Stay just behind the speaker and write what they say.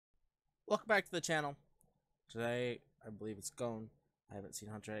Welcome back to the channel. Today, I believe it's Gone. I haven't seen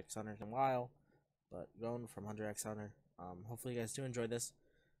Hunter x Hunter in a while, but Gone from Hunter x Hunter. Hopefully you guys do enjoy this.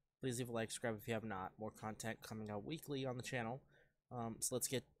 Please leave a like, subscribe if you have not. More content coming out weekly on the channel. So let's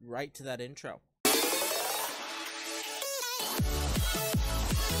get right to that intro.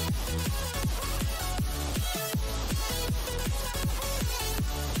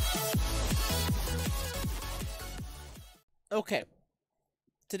 Okay.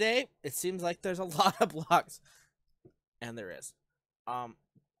 Today, it seems like there's a lot of blocks. And there is.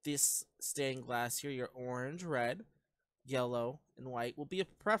 This stained glass here, your orange, red, yellow, and white will be a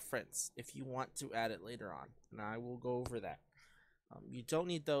preference if you want to add it later on. And I will go over that. You don't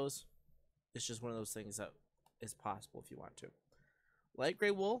need those. It's just one of those things that is possible if you want to. Light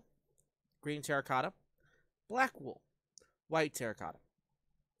gray wool, green terracotta, black wool, white terracotta,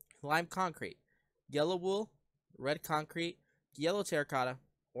 lime concrete, yellow wool, red concrete, yellow terracotta,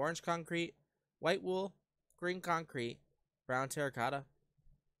 orange concrete, white wool, green concrete, brown terracotta,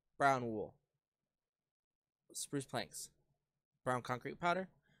 brown wool, spruce planks, brown concrete powder,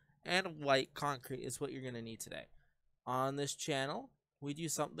 and white concrete is what you're going to need today. On this channel, we do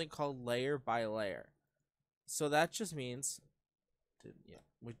something called layer by layer. So that just means,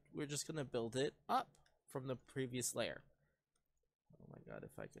 we're just going to build it up from the previous layer. Oh my god,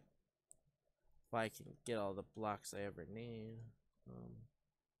 if I can get all the blocks I ever need.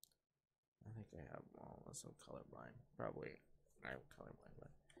 I think I have them all. Unless I'm colorblind. Probably I'm colorblind.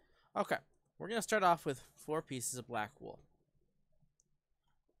 But okay, we're gonna start off with 4 pieces of black wool.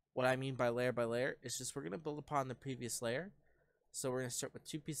 What I mean by layer is just we're gonna build upon the previous layer. So we're gonna start with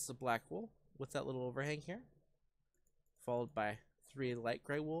 2 pieces of black wool with that little overhang here, followed by 3 light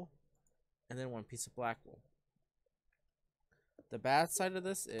gray wool, and then 1 piece of black wool. The bad side of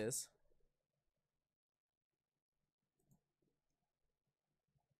this is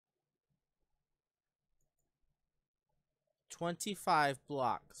 25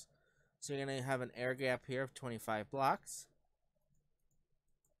 blocks. So you're going to have an air gap here of 25 blocks.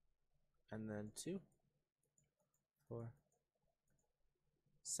 And then 2, 4,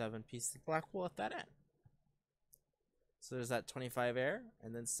 7 pieces of black wool at that end. So there's that 25 air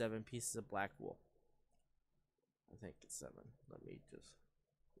and then 7 pieces of black wool. I think it's 7. Let me just,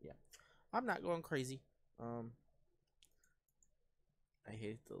 yeah. I'm not going crazy. I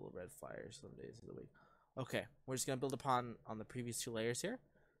hate the little red flyers some days of the week. Okay, we're just going to build upon on the previous 2 layers here.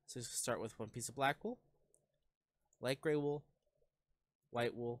 So just start with 1 piece of black wool, light gray wool,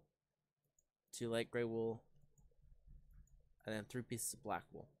 white wool, 2 light gray wool, and then 3 pieces of black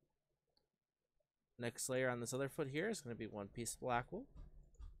wool. Next layer on this other foot here is going to be 1 piece of black wool,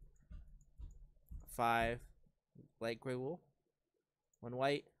 5 light gray wool, 1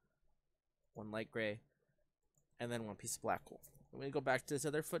 white, 1 light gray, and then 1 piece of black wool. I'm going to go back to this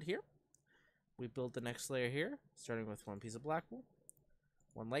other foot here. We build the next layer here, starting with 1 piece of black wool,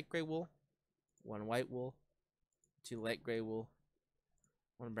 1 light gray wool, 1 white wool, 2 light gray wool,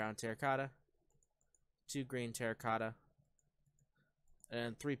 1 brown terracotta, 2 green terracotta,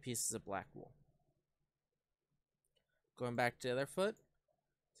 and 3 pieces of black wool. Going back to the other foot,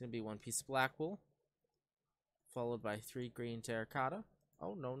 it's going to be 1 piece of black wool, followed by 3 green terracotta.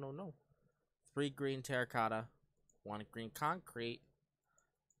 Oh, no. 3 green terracotta, 1 green concrete.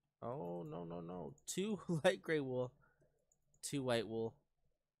 Oh, no. 2 light gray wool, 2 white wool,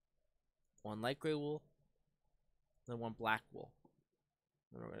 1 light gray wool, then 1 black wool.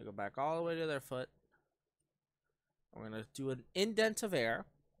 Then we're going to go back all the way to their foot. We're going to do an indent of air,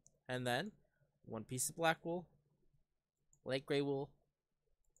 and then 1 piece of black wool, light gray wool,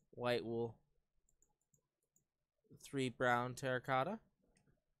 white wool, 3 brown terracotta,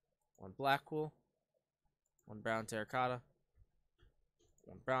 1 black wool, 1 brown terracotta,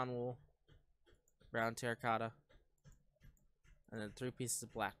 1 brown wool, brown terracotta, and then 3 pieces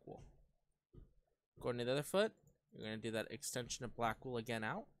of black wool. Going to the other foot, you're going to do that extension of black wool again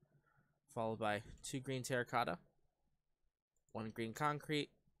out, followed by 2 green terracotta, 1 green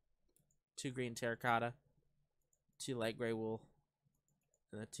concrete, 2 green terracotta, 2 light gray wool,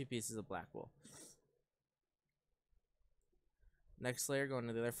 and then 2 pieces of black wool. Next layer, going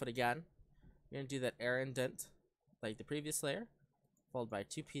to the other foot again, you're going to do that air indent like the previous layer, followed by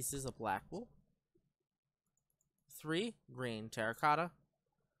 2 pieces of black wool, 3 green terracotta,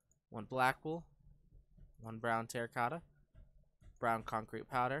 1 black wool, 1 brown terracotta, brown concrete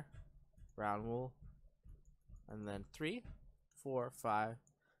powder, brown wool, and then 3, 4, 5,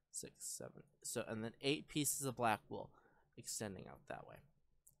 6, 7. So, and then 8 pieces of black wool extending out that way.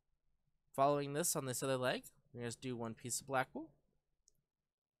 Following this on this other leg, we're going to do 1 piece of black wool,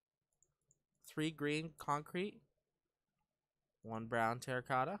 3 green concrete, 1 brown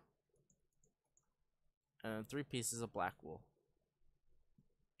terracotta, and then 3 pieces of black wool.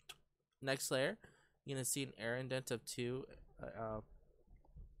 Next layer, you're going to see an air indent of 2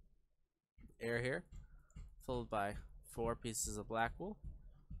 air here, followed by 4 pieces of black wool,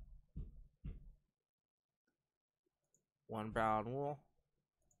 1 brown wool,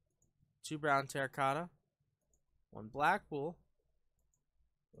 2 brown terracotta, 1 black wool,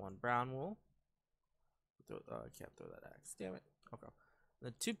 1 brown wool. I can't throw that axe. Damn it. Okay.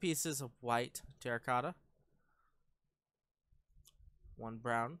 Then 2 pieces of white terracotta, 1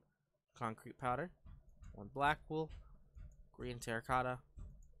 brown concrete powder, 1 black wool, green terracotta,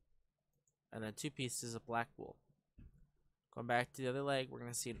 and then 2 pieces of black wool. Going back to the other leg, we're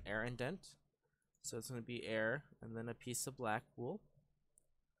going to see an air indent. So it's going to be air and then a piece of black wool,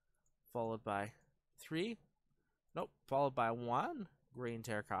 followed by 1 green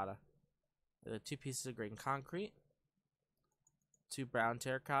terracotta, and then 2 pieces of green concrete, 2 brown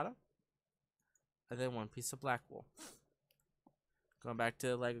terracotta, and then 1 piece of black wool. Going back to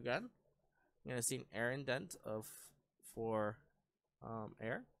the leg again, you're going to see an air indent of 4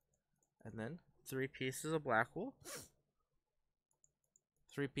 air, and then 3 pieces of black wool,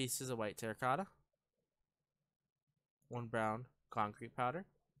 3 pieces of white terracotta, 1 brown concrete powder,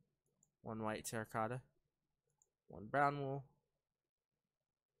 1 white terracotta, 1 brown wool,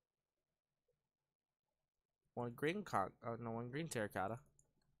 1 green terracotta,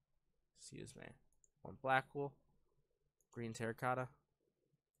 excuse me, 1 black wool, green terracotta,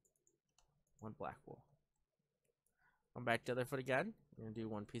 1 black wool. Come back to the other foot again. You're going to do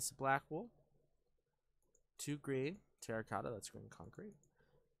 1 piece of black wool, 2 green terracotta, that's green concrete,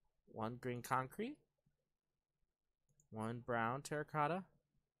 1 green concrete, 1 brown terracotta,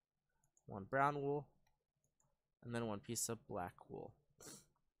 1 brown wool, and then 1 piece of black wool.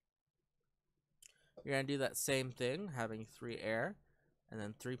 You're going to do that same thing, having 3 air, and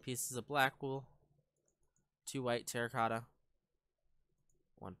then 3 pieces of black wool, 2 white terracotta,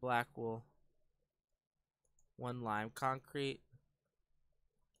 1 black wool, 1 lime concrete,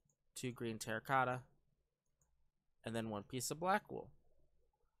 2 green terracotta, and then 1 piece of black wool.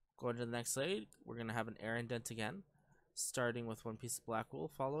 Going to the next leg, we're going to have an air indent again, starting with 1 piece of black wool,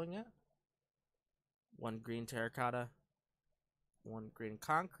 following it, 1 green terracotta, 1 green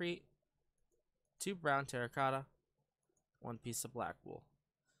concrete, 2 brown terracotta, 1 piece of black wool.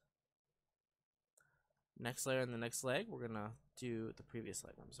 Next layer in the next leg, we're going to do the previous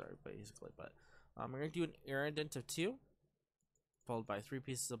leg, basically, but we're going to do an air indent of 2, followed by 3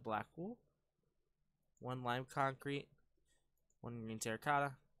 pieces of black wool, 1 lime concrete, 1 green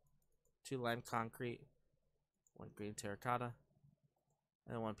terracotta, 2 lime concrete, 1 green terracotta,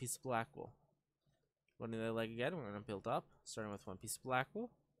 and then 1 piece of black wool. Going to the other leg again, we're going to build up, starting with 1 piece of black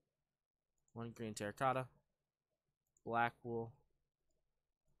wool, 1 green terracotta, black wool,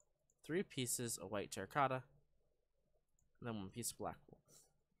 3 pieces of white terracotta, and then 1 piece of black wool.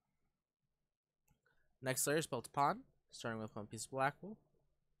 Next layer is built upon, starting with 1 piece of black wool,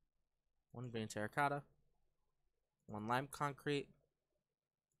 1 green terracotta, 1 lime concrete,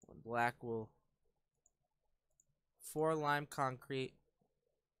 1 black wool, 4 lime concrete,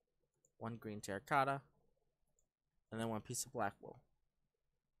 1 green terracotta, and then 1 piece of black wool.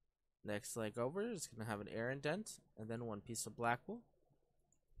 Next leg over is going to have an air indent, and then 1 piece of black wool,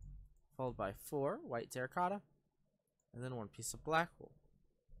 followed by 4 white terracotta, and then 1 piece of black wool.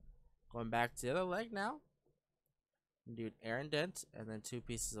 Going back to the other leg now, do an air indent, and then 2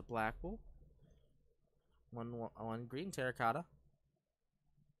 pieces of black wool, 1 green terracotta,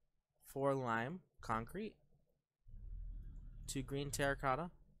 4 lime concrete, 2 green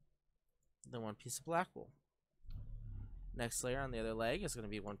terracotta, then 1 piece of black wool. Next layer on the other leg is going to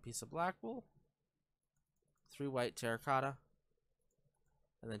be 1 piece of black wool, 3 white terracotta,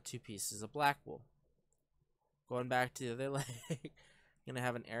 and then 2 pieces of black wool. Going back to the other leg, you're going to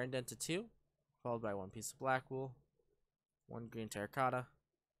have an air indent of 2, followed by 1 piece of black wool, 1 green terracotta,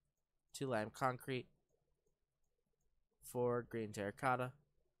 2 lime concrete, 4 green terracotta,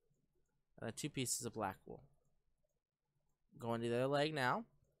 and then 2 pieces of black wool. Going to the other leg now,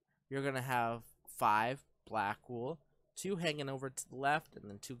 you're going to have 5 black wool, 2 hanging over to the left, and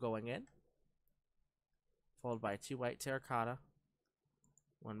then 2 going in, followed by 2 white terracotta,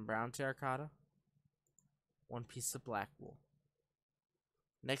 1 brown terracotta, 1 piece of black wool.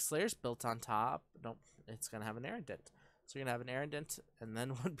 Next layer is built on top. Nope, it's going to have an air indent. So you're going to have an air indent and then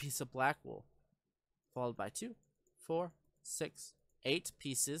 1 piece of black wool, followed by 2, 4, 6, 8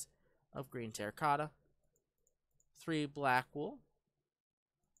 pieces of green terracotta, 3 black wool,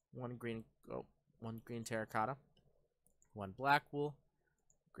 1 green terracotta, 1 black wool,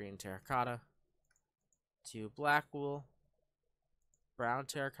 green terracotta, 2 black wool, brown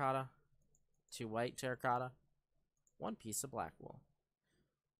terracotta, 2 white terracotta, 1 piece of black wool.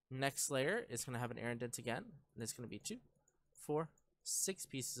 Next layer is going to have an air indent again, and it's going to be 2, 4, 6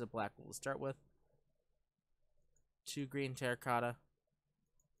 pieces of black wool to start with, 2 green terracotta,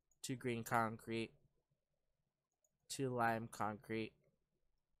 2 green concrete, 2 lime concrete,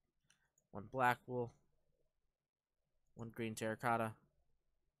 1 black wool, 1 green terracotta,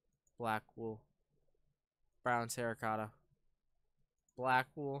 black wool, brown terracotta, black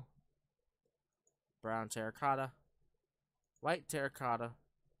wool, brown terracotta, white terracotta,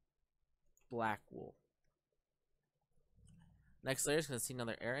 black wool. Next layer is going to see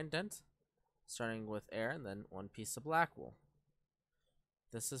another air indent, starting with air and then 1 piece of black wool.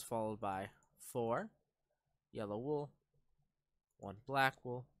 This is followed by 4 yellow wool, 1 black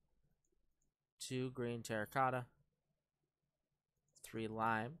wool, 2 green terracotta, 3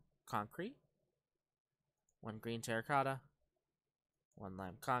 lime concrete, 1 green terracotta, 1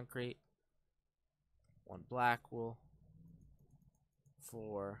 lime concrete, 1 black wool,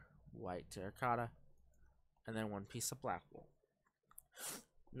 4 white terracotta, and then 1 piece of black wool.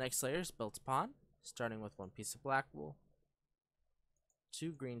 Next layer is built upon, starting with 1 piece of black wool,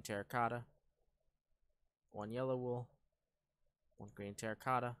 2 green terracotta, 1 yellow wool, 1 green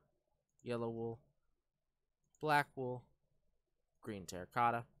terracotta, yellow wool, black wool, green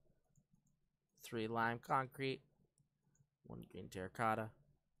terracotta, 3 lime concrete, 1 green terracotta,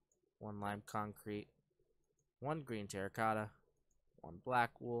 1 lime concrete, 1 green terracotta, 1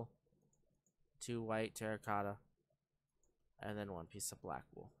 black wool, 2 white terracotta, and then 1 piece of black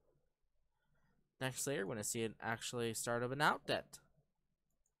wool. Next layer, we're going to see it actually start of an outdent,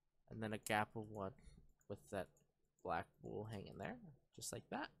 and then a gap of 1 with that black wool hanging there, just like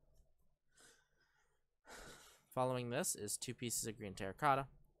that. Following this is 2 pieces of green terracotta,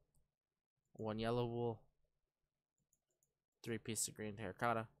 1 yellow wool, 3 pieces of green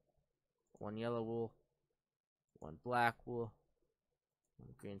terracotta, 1 yellow wool, 1 black wool,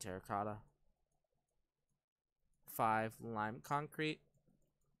 1 green terracotta, 5 lime concrete,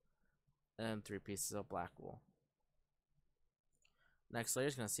 and 3 pieces of black wool. Next layer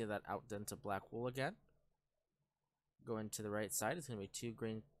is going to see that outdent of black wool again. Going to the right side, it's going to be 2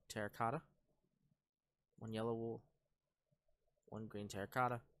 green terracotta, 1 yellow wool, 1 green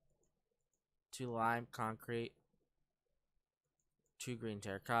terracotta, 2 lime concrete, 2 green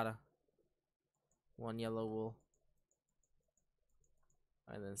terracotta, 1 yellow wool,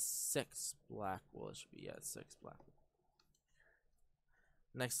 and then 6 black wool. It should be, yeah, 6 black wool.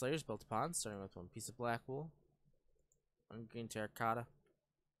 Next layer is built upon, starting with 1 piece of black wool, 1 green terracotta,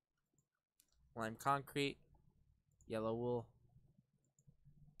 lime concrete, yellow wool,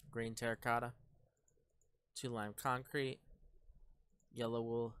 green terracotta, 2 lime concrete, yellow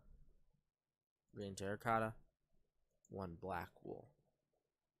wool, green terracotta, 1 black wool.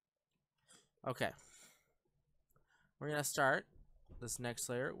 Okay, we're going to start this next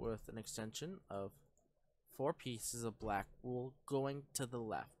layer with an extension of 4 pieces of black wool going to the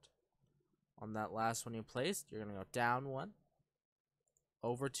left. On that last one you placed, you're going to go down 1,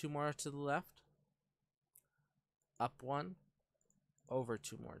 over 2 more to the left, up 1, over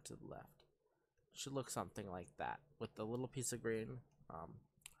 2 more to the left. It should look something like that with the little piece of green,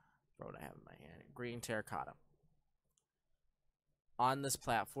 what I have in my hand, green terracotta. On this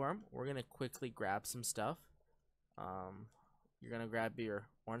platform, we're going to quickly grab some stuff. You're going to grab your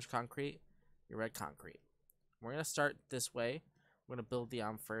orange concrete, your red concrete. We're going to start this way. We're going to build the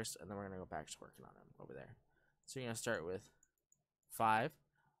arm first, and then we're going to go back to working on them over there. So you're going to start with 5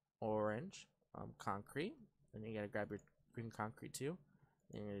 orange concrete. Then you got to grab your green concrete too.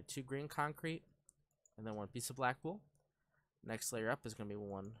 Then you're going to do 2 green concrete, and then 1 piece of black wool. Next layer up is going to be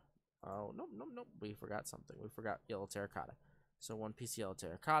 1. Oh, no. We forgot something. We forgot yellow terracotta. So 1 piece of yellow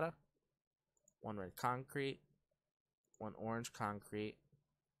terracotta, 1 red concrete, 1 orange concrete,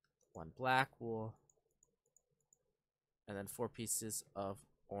 1 black wool, and then 4 pieces of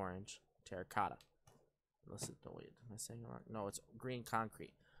orange terracotta. Listen, no, wait, am I saying it wrong? No, it's green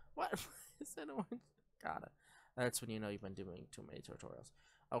concrete. What? Is that orange terracotta? That's when you know you've been doing too many tutorials.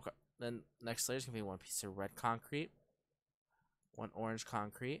 Okay, then next layer is going to be 1 piece of red concrete, 1 orange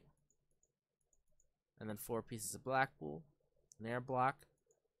concrete, and then 4 pieces of black wool, an air block,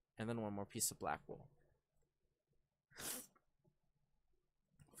 and then 1 more piece of black wool.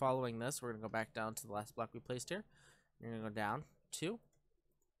 Following this, we're going to go back down to the last block we placed here. You're going to go down 2,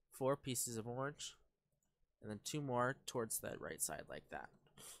 4 pieces of orange, and then 2 more towards the right side like that.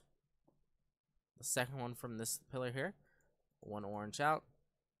 The second one from this pillar here, 1 orange out,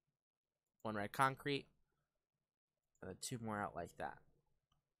 1 red concrete, and then 2 more out like that.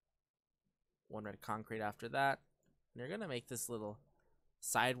 1 red concrete after that. And you're going to make this little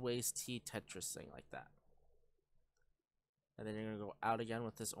sideways T Tetris thing like that. And then you're going to go out again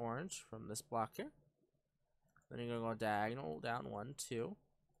with this orange from this block here. Then you're going to go diagonal down 1, 2,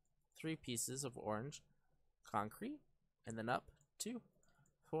 3 pieces of orange concrete. And then up 2,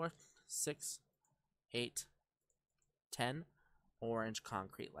 4, 6, 8, 10 orange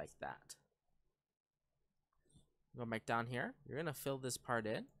concrete like that. Go back down here. You're going to fill this part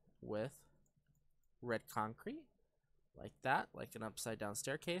in with red concrete like that, like an upside down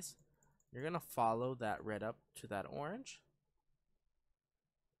staircase. You're going to follow that red up to that orange.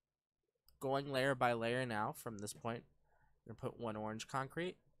 Going layer by layer now from this point, you're going to put 1 orange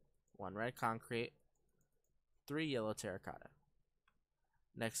concrete, 1 red concrete, 3 yellow terracotta.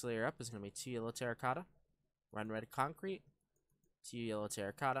 Next layer up is going to be 2 yellow terracotta, 1 red concrete, 2 yellow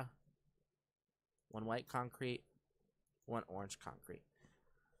terracotta, 1 white concrete, 1 orange concrete.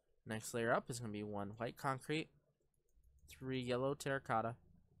 Next layer up is going to be 1 white concrete, 3 yellow terracotta,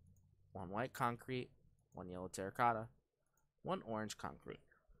 1 white concrete, 1 yellow terracotta, 1 orange concrete.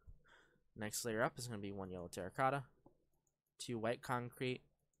 Next layer up is going to be 1 yellow terracotta, 2 white concrete,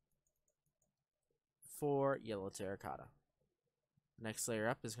 4 yellow terracotta. Next layer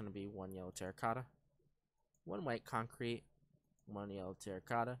up is going to be 1 yellow terracotta, 1 white concrete, 1 yellow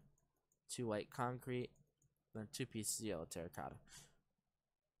terracotta, 2 white concrete, then 2 pieces of yellow terracotta.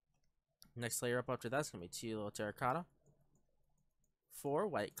 Next layer up after that is going to be 2 yellow terracotta, 4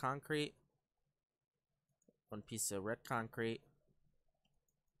 white concrete, 1 piece of red concrete,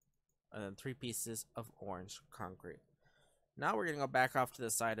 and then 3 pieces of orange concrete. Now we're going to go back off to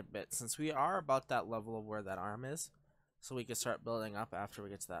the side a bit, since we are about that level of where that arm is, so we can start building up after we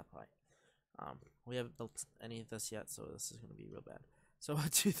get to that point. We haven't built any of this yet, so this is going to be real bad. So 1,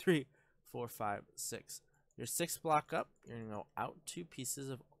 2, 3, 4, 5, 6. Your 6th block up, you're going to go out 2 pieces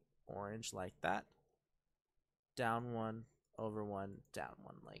of orange like that. Down 1, over 1, down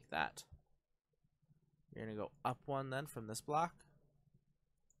 1 like that. You're going to go up 1 then from this block.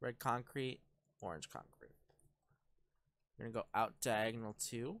 Red concrete, orange concrete. You're going to go out diagonal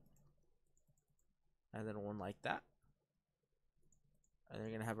 2. And then 1 like that. And you're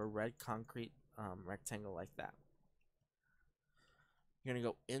going to have a red concrete rectangle like that. You're going to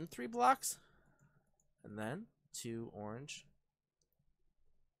go in 3 blocks. And then 2 orange,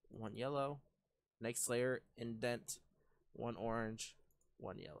 1 yellow. Next layer, indent, 1 orange,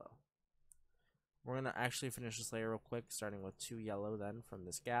 1 yellow. We're going to actually finish this layer real quick, starting with 2 yellow then from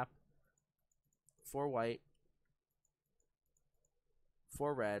this gap. 4 white,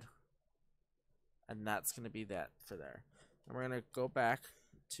 4 red, and that's going to be that for there. And we're going to go back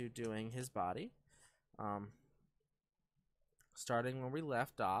to doing his body. Starting where we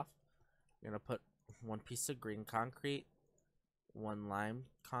left off, you're going to put 1 piece of green concrete, 1 lime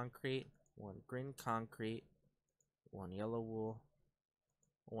concrete, 1 green concrete, 1 yellow wool,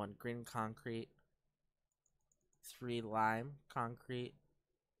 1 green concrete, 3 lime concrete,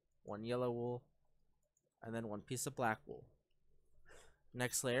 1 yellow wool, and then 1 piece of black wool.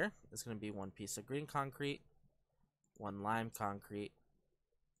 Next layer is going to be 1 piece of green concrete, 1 lime concrete,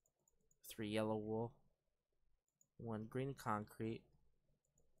 3 yellow wool, 1 green concrete,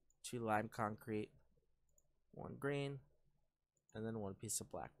 2 lime concrete, 1 green, and then 1 piece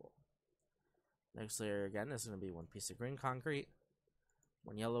of black wool. Next layer again is going to be 1 piece of green concrete,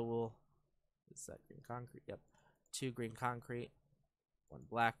 1 yellow wool. Is that green concrete? Yep. 2 green concrete, 1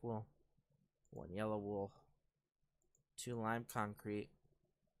 black wool, 1 yellow wool, 2 lime concrete,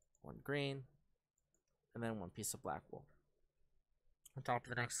 1 green, and then 1 piece of black wool. On top of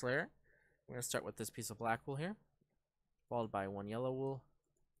the next layer, we're going to start with this piece of black wool here, followed by 1 yellow wool,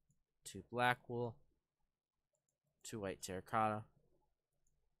 2 black wool, 2 white terracotta,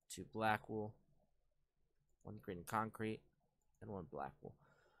 2 black wool, 1 green concrete, and 1 black wool.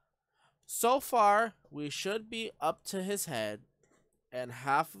 So far, we should be up to his head and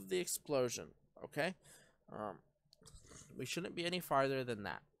half of the explosion, okay? We shouldn't be any farther than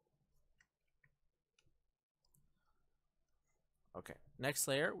that. Okay, next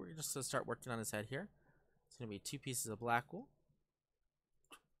layer, we're just going to start working on his head here. It's going to be 2 pieces of black wool,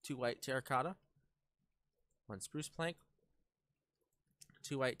 2 white terracotta, 1 spruce plank,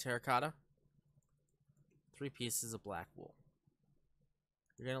 2 white terracotta, 3 pieces of black wool.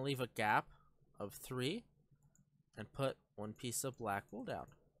 You're going to leave a gap of 3 and put 1 piece of black wool down.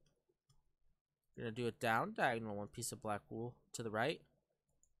 You're going to do it down diagonal 1 piece of black wool to the right,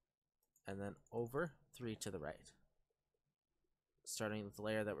 and then over 3 to the right. Starting with the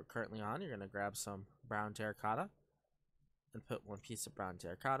layer that we're currently on, you're going to grab some brown terracotta and put 1 piece of brown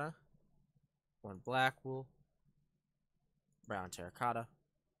terracotta, 1 black wool, brown terracotta,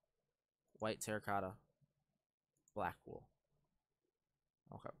 white terracotta, black wool.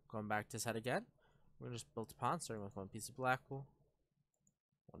 Okay, going back to his head again. We're gonna just build upon, starting with one piece of black wool,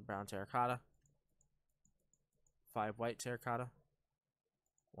 one brown terracotta, 5 white terracotta,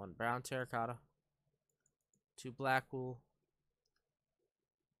 1 brown terracotta, 2 black wool.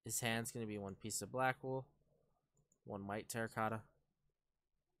 His hand's gonna be 1 piece of black wool, 1 white terracotta,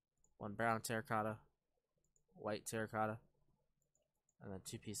 1 brown terracotta, white terracotta, and then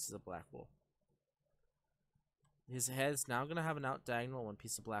 2 pieces of black wool. His head's now gonna have an out diagonal, 1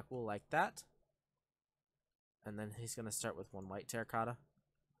 piece of black wool like that. And then he's gonna start with 1 white terracotta,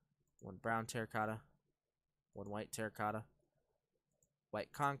 1 brown terracotta, 1 white terracotta,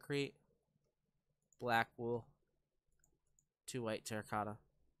 white concrete, black wool, 2 white terracotta,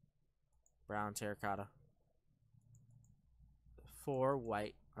 brown terracotta, 4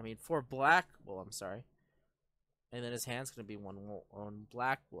 black wool, I'm sorry. And then his hand's gonna be one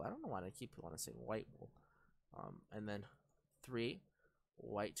black wool. I don't know why I keep wanting to say white wool. And then 3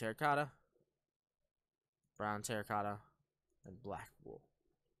 white terracotta, brown terracotta, and black wool.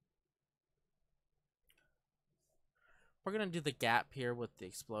 We're gonna do the gap here with the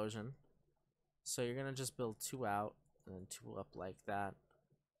explosion. So you're gonna just build 2 out and then 2 up like that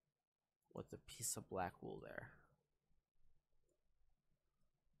with a piece of black wool there.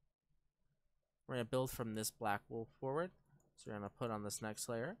 We're gonna build from this black wool forward. So we're gonna put on this next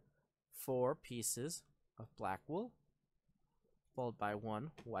layer 4 pieces of black wool, followed by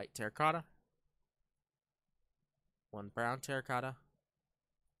 1 white terracotta, 1 brown terracotta,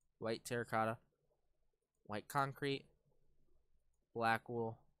 white terracotta, white concrete, black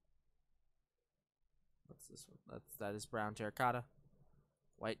wool. What's this one? That is brown terracotta,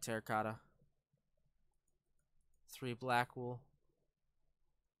 white terracotta, 3 black wool,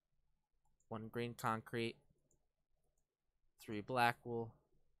 1 green concrete, 3 black wool,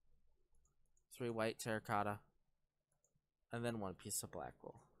 3 white terracotta, and then 1 piece of black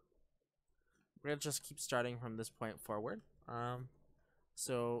wool. We're gonna just keep starting from this point forward.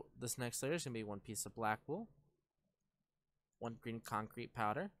 So this next layer is gonna be 1 piece of black wool, 1 green concrete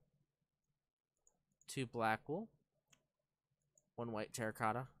powder, 2 black wool, 1 white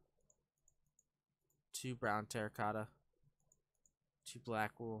terracotta, 2 brown terracotta, 2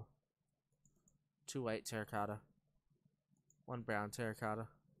 black wool, 2 white terracotta, 1 brown terracotta,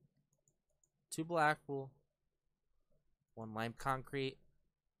 2 black wool, 1 lime concrete,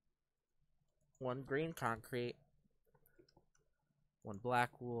 1 green concrete, 1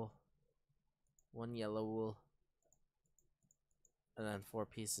 black wool, 1 yellow wool, and then 4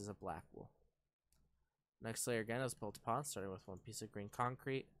 pieces of black wool. Next layer again is built upon, starting with 1 piece of green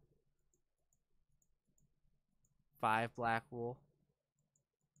concrete, 5 black wool,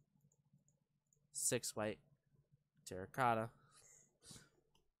 6 white terracotta,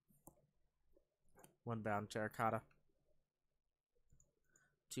 1 brown terracotta,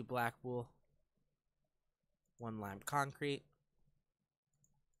 2 black wool, 1 lime concrete,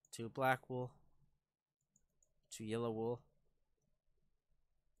 2 black wool, 2 yellow wool,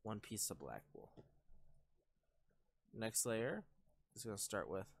 1 piece of black wool. Next layer is going to start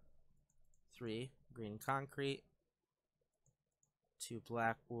with 3 green concrete, 2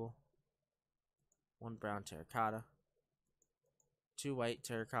 black wool, 1 brown terracotta, 2 white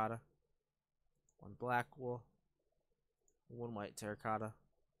terracotta, 1 black wool, 1 white terracotta,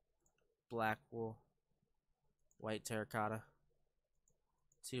 black wool, white terracotta,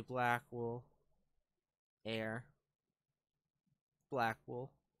 2 black wool, air, black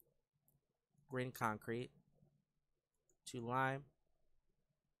wool, green concrete, 2 lime,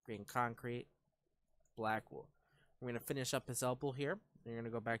 green concrete, black wool. We're going to finish up his elbow here. You're going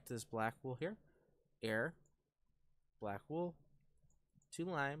to go back to this black wool here. Air, black wool, 2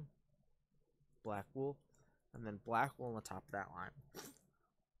 lime, black wool, and then black wool on the top of that line.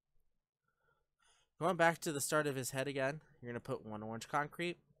 Going back to the start of his head again, you're going to put 1 orange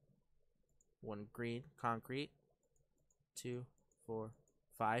concrete, 1 green concrete, 2, 4,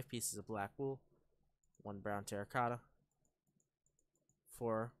 5 pieces of black wool, 1 brown terracotta,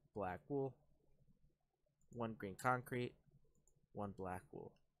 4 black wool, 1 green concrete, 1 black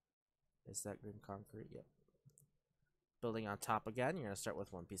wool. Is that green concrete? Yep. Building on top again, you're going to start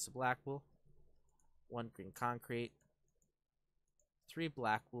with 1 piece of black wool, 1 green concrete, 3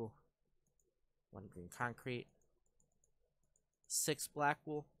 black wool, 1 green concrete, 6 black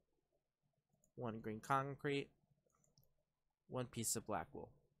wool, 1 green concrete, 1 piece of black wool.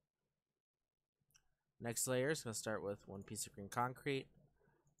 Next layer is going to start with 1 piece of green concrete,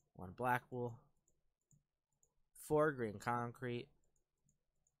 1 black wool, 4 green concrete,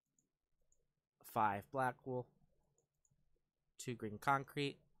 5 black wool, 2 green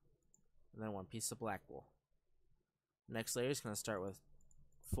concrete, and then 1 piece of black wool. Next layer is going to start with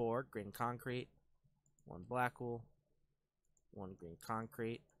 4 green concrete, 1 black wool, 1 green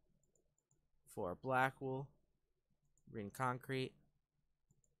concrete, 4 black wool, green concrete,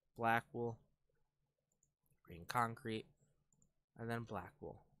 black wool, green concrete, and then black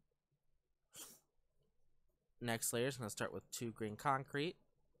wool. Next layer is going to start with 2 green concrete,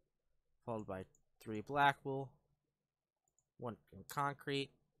 followed by 3 black wool, 1 green concrete,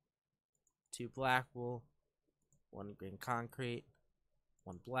 2 black wool, 1 green concrete,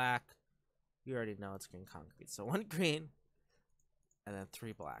 1 black. You already know it's green concrete, so 1 green, and then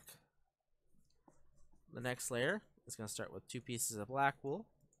 3 black. The next layer is going to start with 2 pieces of black wool,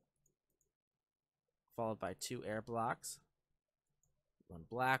 followed by 2 air blocks, 1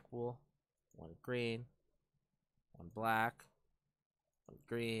 black wool, 1 green, 1 black, 1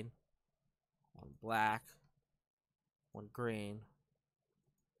 green, 1 black, 1 green,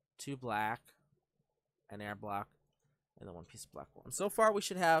 2 black, an air block, and then 1 piece of black wool. And so far we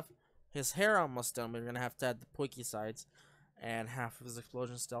should have his hair almost done. We're going to have to add the pointy sides and half of his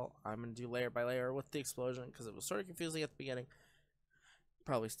explosion still. I'm going to do layer by layer with the explosion because it was sort of confusing at the beginning.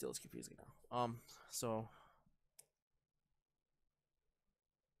 Probably still is confusing now. So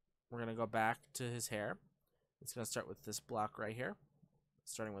we're going to go back to his hair. It's going to start with this block right here,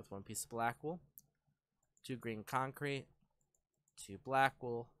 starting with 1 piece of black wool, 2 green concrete, 2 black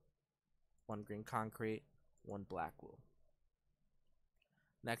wool, 1 green concrete, 1 black wool.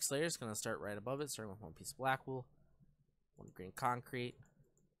 Next layer is going to start right above it, starting with 1 piece of black wool, 1 green concrete,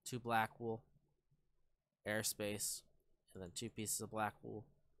 2 black wool, airspace, and then 2 pieces of black wool,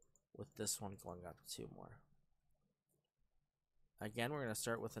 with this one going up 2 more. Again, we're going to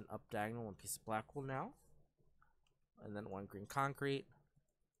start with an up diagonal, 1 piece of black wool now, and then 1 green concrete,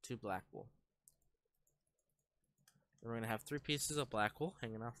 2 black wool. Then we're going to have 3 pieces of black wool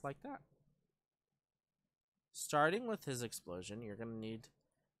hanging off like that. Starting with his explosion, you're going to need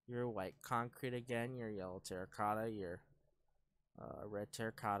your white concrete again, your yellow terracotta, your red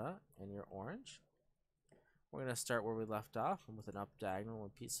terracotta, and your orange. We're going to start where we left off with an up diagonal, 1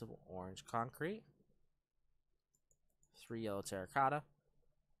 piece of orange concrete, 3 yellow terracotta,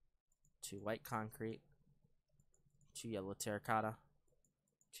 2 white concrete, 2 yellow terracotta,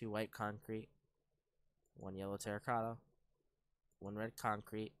 2 white concrete, 1 yellow terracotta, 1 red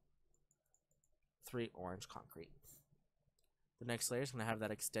concrete, 3 orange concrete. The next layer is going to have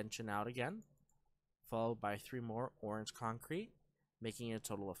that extension out again, followed by 3 more orange concrete, making it a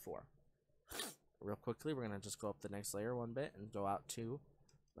total of 4. Real quickly, we're going to just go up the next layer 1 bit and go out 2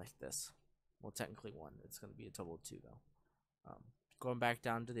 like this. Well, technically 1. It's going to be a total of 2 though. Going back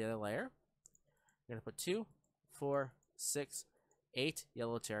down to the other layer, we're going to put 2, 4, 6, 8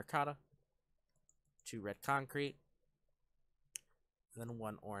 yellow terracotta, 2 red concrete, then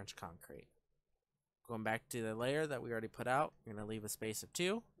 1 orange concrete. Going back to the layer that we already put out, you're going to leave a space of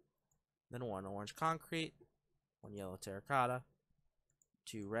 2, then 1 orange concrete, 1 yellow terracotta,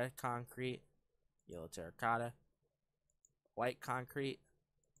 2 red concrete, yellow terracotta, white concrete,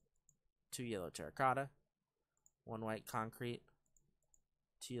 2 yellow terracotta, 1 white concrete,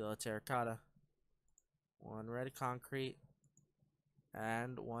 2 yellow terracotta, 1 red concrete,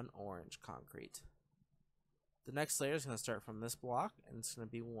 and 1 orange concrete. The next layer is going to start from this block, and it's going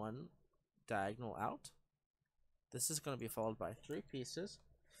to be 1 diagonal out. This is going to be followed by 3 pieces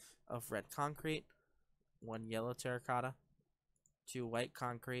of red concrete, 1 yellow terracotta, 2 white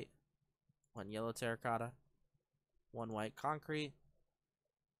concrete, 1 yellow terracotta, 1 white concrete,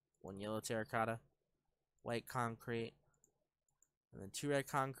 1 yellow terracotta, white concrete, and then 2 red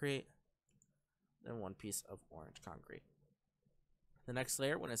concrete, then 1 piece of orange concrete. The next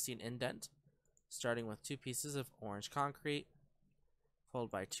layer, we're going to see an indent, starting with 2 pieces of orange concrete,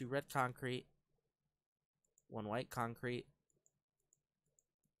 followed by 2 red concrete, 1 white concrete,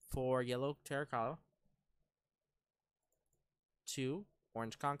 4 yellow terracotta, 2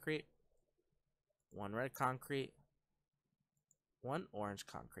 orange concrete, 1 red concrete, 1 orange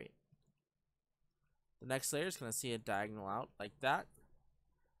concrete. The next layer is going to see a diagonal out like that,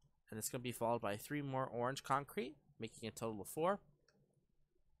 and it's going to be followed by 3 more orange concrete, making a total of 4,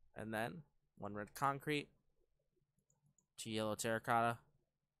 and then 1 red concrete, 2 yellow terracotta,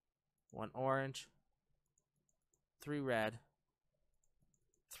 1 orange, 3 red,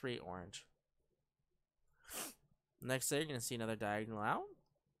 3 orange. Next layer, you're going to see another diagonal out,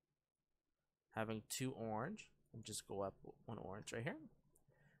 having 2 orange, and just go up 1 orange right here.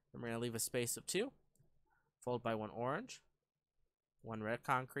 Then we're going to leave a space of 2, followed by 1 orange, 1 red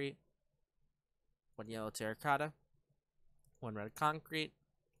concrete, 1 yellow terracotta, 1 red concrete,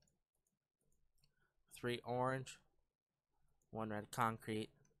 3 orange, 1 red concrete,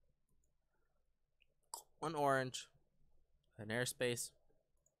 1 orange, an airspace,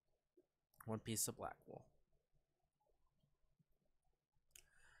 one piece of black wool.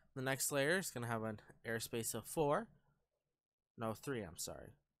 The next layer is going to have an airspace of 3, I'm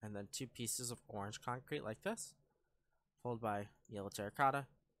sorry, and then 2 pieces of orange concrete like this, followed by yellow terracotta,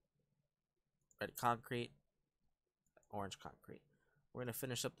 red concrete, orange concrete. We're going to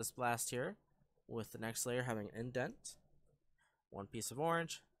finish up this blast here with the next layer having an indent, 1 piece of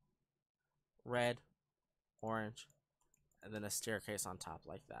orange, red, orange, and then a staircase on top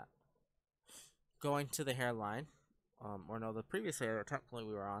like that. Going to the hairline, or no, the previous layer technically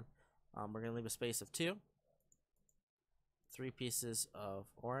we were on, we're going to leave a space of 2, 3 pieces of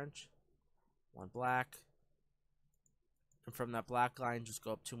orange, 1 black, and from that black line just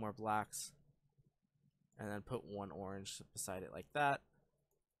go up 2 more blacks, and then put 1 orange beside it like that,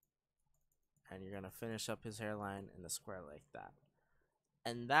 and you're going to finish up his hairline in the square like that.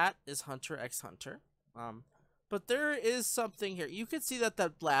 And that is Hunter x Hunter. But there is something here. You can see that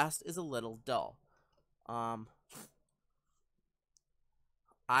that blast is a little dull.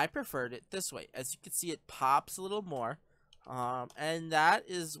 I preferred it this way. As you can see, it pops a little more. And that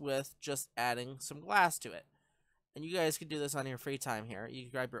is with just adding some glass to it. And you guys can do this on your free time here. You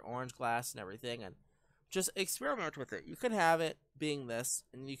can grab your orange glass and everything and just experiment with it. You can have it being this,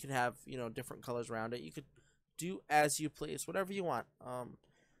 and you can have, you know, different colors around it. You could do as you please, whatever you want.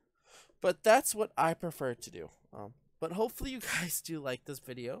 But that's what I prefer to do. But hopefully you guys do like this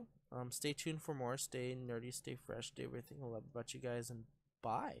video. Stay tuned for more. Stay nerdy, stay fresh, stay everything. I love about you guys, and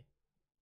bye.